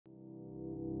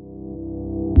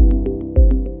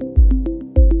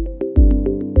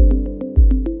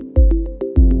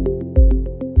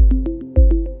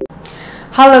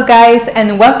Hello guys,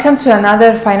 and welcome to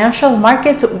another Financial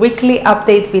Markets Weekly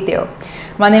Update video.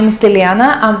 My name is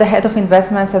Styliana, I'm the Head of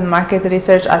Investments and Market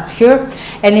Research at Pure,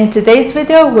 and in today's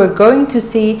video we're going to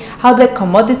see how the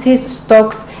commodities,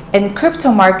 stocks and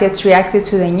crypto markets reacted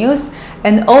to the news,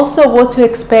 and also what to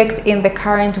expect in the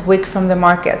current week from the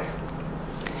markets.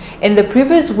 In the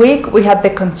previous week we had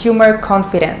the consumer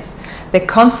confidence. The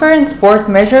Conference Board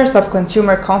measures of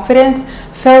consumer confidence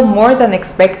fell more than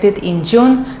expected in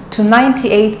June to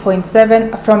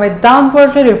 98.7 from a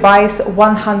downwardly revised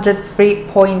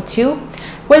 103.2,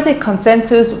 where the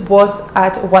consensus was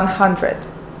at 100.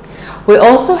 We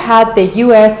also had the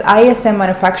US ISM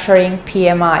manufacturing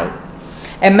PMI.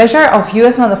 A measure of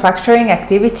US manufacturing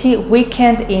activity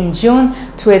weakened in June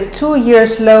to a 2-year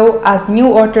low as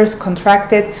new orders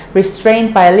contracted,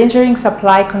 restrained by lingering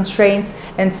supply constraints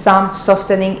and some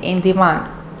softening in demand.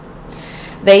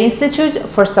 The Institute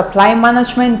for Supply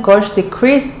Management GOSH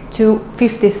decreased to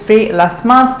 53 last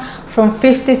month from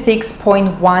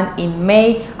 56.1 in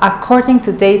May, according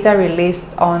to data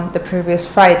released on the previous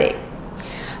Friday.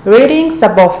 Readings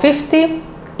above 50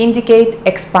 indicate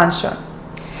expansion.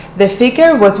 The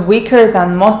figure was weaker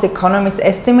than most economists'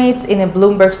 estimates in a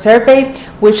Bloomberg survey,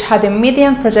 which had a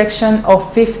median projection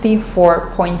of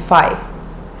 54.5.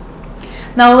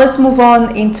 Now let's move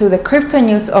on into the crypto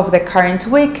news of the current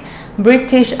week.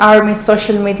 British Army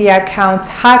social media accounts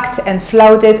hacked and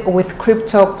flooded with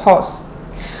crypto posts.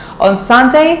 On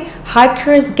Sunday,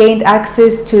 hackers gained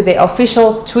access to the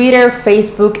official Twitter,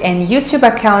 Facebook and YouTube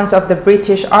accounts of the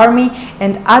British Army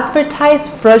and advertised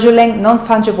fraudulent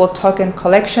non-fungible token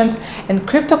collections and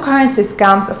cryptocurrency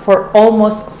scams for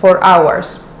almost 4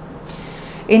 hours.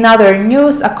 In other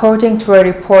news, according to a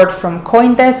report from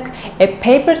CoinDesk, a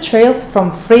paper trail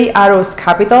from Three Arrows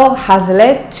Capital has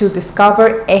led to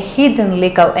discover a hidden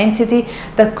legal entity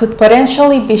that could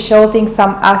potentially be shielding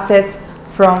some assets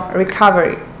from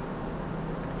recovery.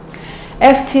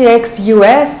 FTX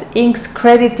US inks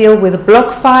credit deal with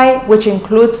BlockFi, which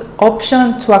includes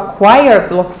option to acquire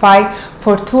BlockFi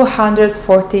for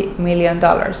 $240 million.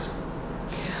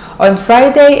 On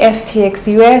Friday, FTX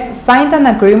US signed an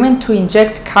agreement to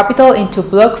inject capital into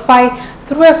BlockFi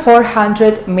through a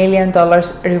 $400 million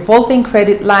revolving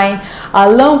credit line,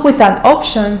 along with an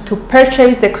option to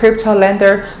purchase the crypto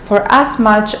lender for as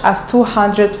much as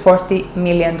 $240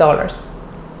 million.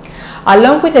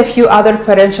 Along with a few other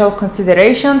potential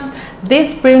considerations,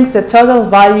 this brings the total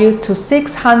value to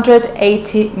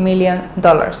 $680 million.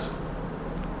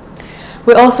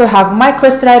 We also have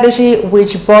MicroStrategy,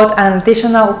 which bought an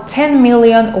additional 10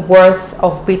 million worth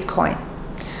of Bitcoin.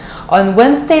 On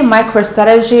Wednesday,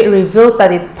 MicroStrategy revealed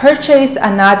that it purchased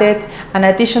and added an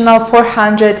additional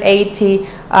 480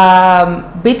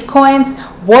 Bitcoins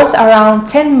worth around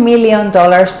 $10 million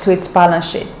to its balance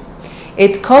sheet.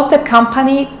 It cost the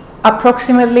company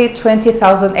approximately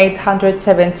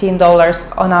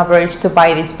 $20,817 on average to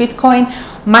buy this Bitcoin.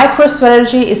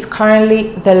 MicroStrategy is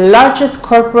currently the largest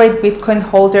corporate Bitcoin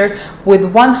holder with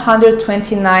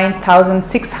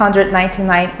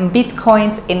 129,699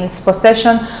 Bitcoins in its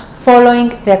possession following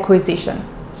the acquisition.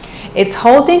 Its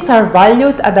holdings are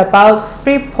valued at about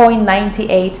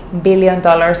 $3.98 billion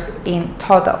in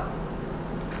total.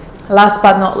 Last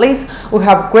but not least, we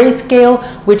have Grayscale,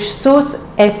 which sues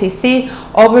SEC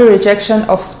over rejection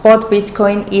of spot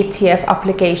Bitcoin ETF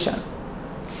application.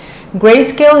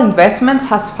 Grayscale Investments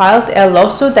has filed a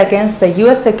lawsuit against the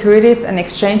US Securities and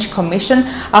Exchange Commission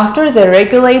after the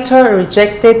regulator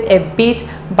rejected a bid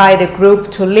by the group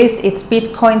to list its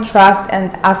Bitcoin trust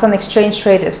and as an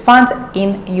exchange-traded fund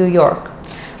in New York.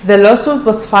 The lawsuit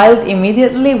was filed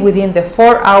immediately within the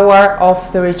 4 hours of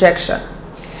the rejection.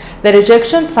 The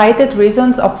rejection cited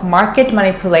reasons of market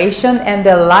manipulation and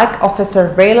the lack of a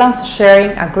surveillance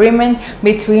sharing agreement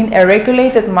between a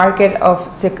regulated market of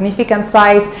significant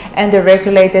size and a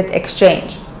regulated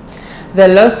exchange. The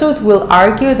lawsuit will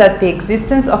argue that the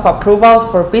existence of approval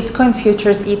for Bitcoin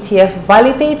futures ETF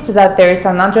validates that there is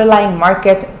an underlying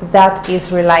market that is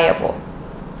reliable.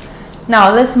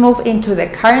 Now let's move into the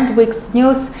current week's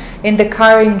news. In the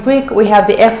current week, we have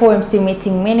the FOMC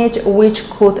meeting minutes, which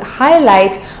could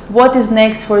highlight what is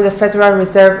next for the Federal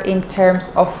Reserve in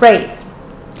terms of rates.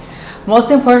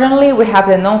 Most importantly, we have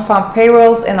the non-farm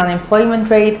payrolls and unemployment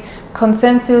rate.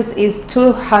 Consensus is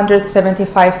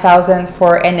 275,000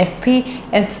 for NFP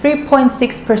and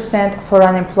 3.6% for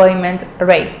unemployment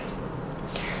rates.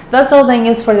 That's all the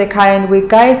news for the current week,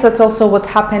 guys. That's also what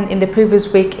happened in the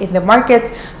previous week in the markets.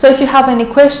 So if you have any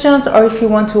questions or if you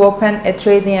want to open a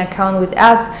trading account with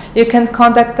us, you can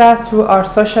contact us through our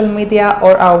social media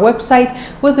or our website.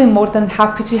 We'll be more than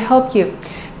happy to help you.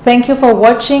 Thank you for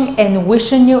watching and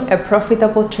wishing you a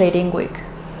profitable trading week.